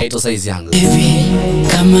 Eito Size Yangu.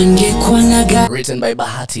 Written by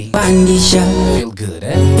Bahati. Feel good,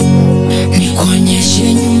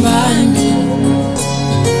 Nikuonyeshe nyumbani,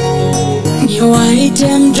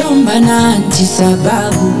 niwaite mjomba na anti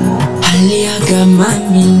sababu aliaga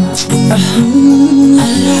mami.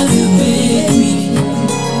 I love you baby.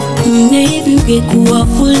 Maybe ungekuwa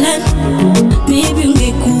fulani, maybe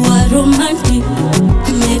ungekuwa romantic,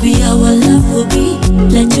 maybe our love would be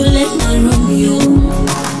like Juliet na Romeo.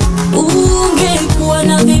 Ungekuwa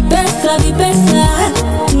na vipesa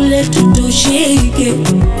tule tutosheke,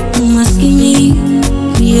 umaskini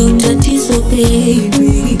ndio tatizo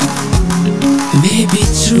baby. Maybe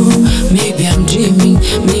true, maybe I'm dreaming,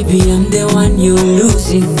 maybe I'm the one you're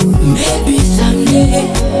losing, maybe someday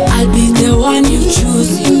I'll be the one you're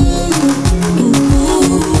choosing.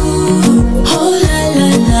 Oh la la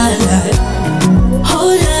la la, oh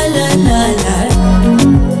la la la la,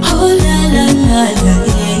 oh la la la la,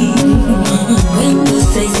 wendo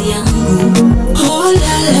size yangu. Oh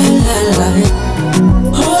la la la la,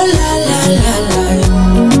 oh la la la la,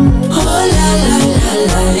 oh la la la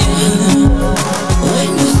la,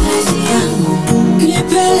 wendo size yangu.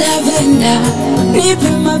 Nipe lavenda, nipe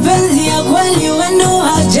mapenzi ya kweli, wendo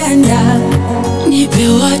agenda, nipe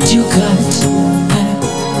what you got.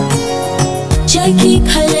 Checky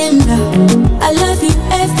calendar, I love you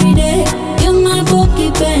every day, you're my boki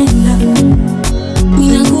benda,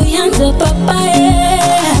 mina kuyanza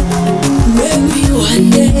papaya. Maybe one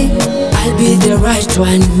day I'll be the right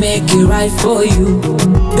one, make it right for you.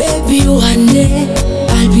 Baby, one day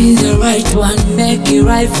I'll be the right one, make it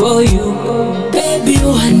right for you. Baby, Maybe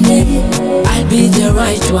one day I'll be the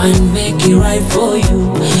right one, make it right for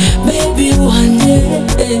you. Maybe one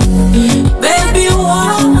day, maybe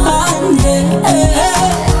one day.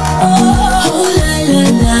 Oh la la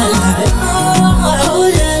la la, oh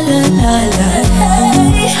la la la la,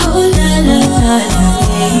 oh la la la la.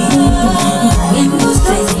 When you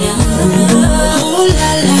say oh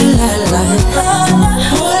la la la la,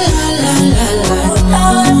 oh la la la la,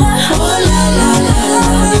 oh la la la la.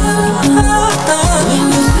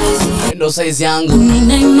 No size yangu.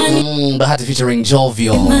 Bahati featuring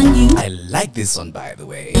Jovial. I like this one, by the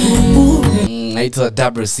way. Naitwa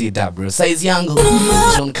WCW. Size yangu.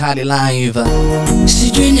 John Cardi live. And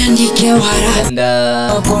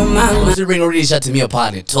ring already shot to me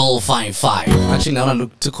upon it. 1255. Actually naona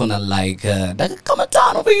look tuko na like dakika kama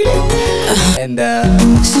 5 vile. And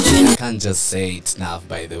I can't just say it enough,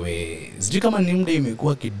 by the way. Sijui kama ni muda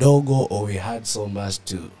imekuwa kidogo or we had so much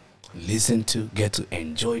to listen to, get to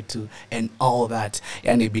enjoy to, and all that.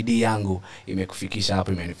 Yani bidii yangu imekufikisha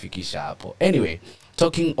hapo, imenifikisha hapo. Anyway,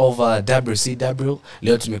 talking over WCW,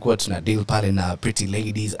 leo tumekuwa tuna deal pale na Pretty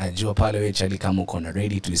Ladies. Ajua pale we chali kama uko na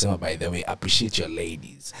ready, tulisema by the way appreciate your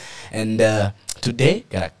ladies. And today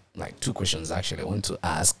got like 2 questions actually I want to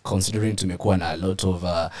ask, considering tumekuwa na a lot of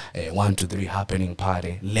 1 to 3 happening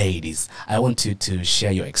party. Ladies, I want you to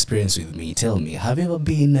share your experience with me. Tell me, have you ever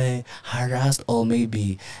been harassed or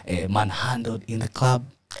maybe manhandled in the club?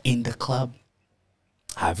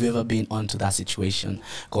 Have you ever been onto that situation,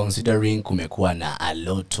 considering kumekuwa na a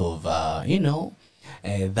lot of you know,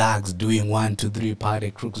 thugs doing 1 to 3 party,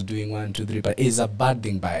 crooks doing 1 to 3 party? It's a bad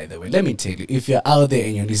thing, by the way. Let me tell you, if you're out there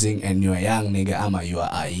and you're listening and you're a young nigga ama you are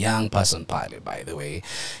a young person party, by the way,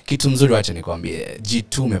 kitu mzuri wacha nikwambie,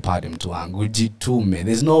 jitume party mtu wangu, jitume.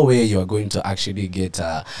 There's no way you are going to actually get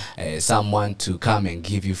someone to come and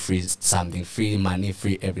give you something free money,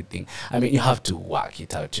 free everything. I mean, you have to work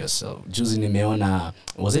it out yourself. Juzi nimeona,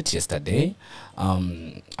 was it yesterday?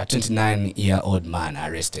 A 29-year-old man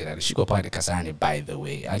arrested. Alishikwa pale Kasarani, by the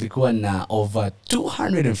way. Alikuwa na over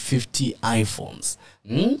 250 iPhones.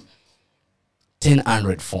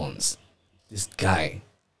 1,000 phones. This guy.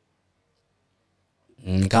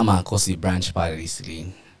 Kama akosi branch pale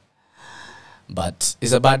recently. But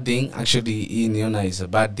it's a bad thing. Actually, it's a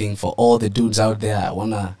bad thing for all the dudes out there. I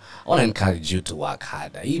wanna encourage you to work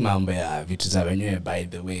harder. Hii mambo ya vitu za wenyewe, by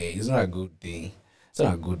the way, it's not a good thing. It's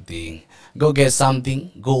not a good thing. Go get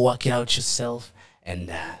something, go work it out yourself, and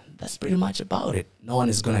that's pretty much about it. No one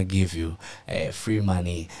is gonna give you free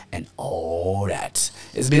money and all that.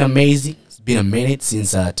 It's been amazing. It's been a minute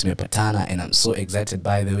since tumepatana, and I'm so excited,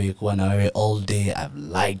 by the way, kuwa na wewe all day. I've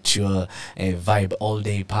liked your vibe all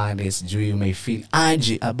day parties. You may feel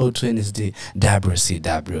anji about Wednesday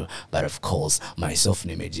WCW, but of course myself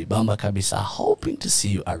nimejibamba kabisa, hoping to see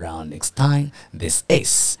you around next time. This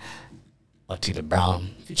is Otile Brown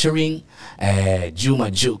featuring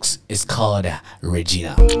Juma Jukes. It's called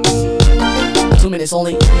Regina. 2 minutes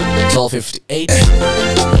only. 12:58.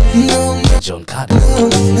 John Carter.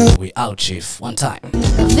 We out, Chief. One time.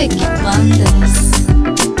 Vicky Bandes.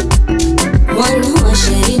 Mwana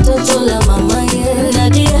sherito tola mama ye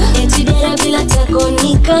Nadia etidera bila tako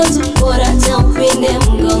nikazu bora tampinde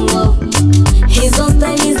mgongo. Hizo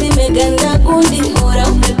style zimeganda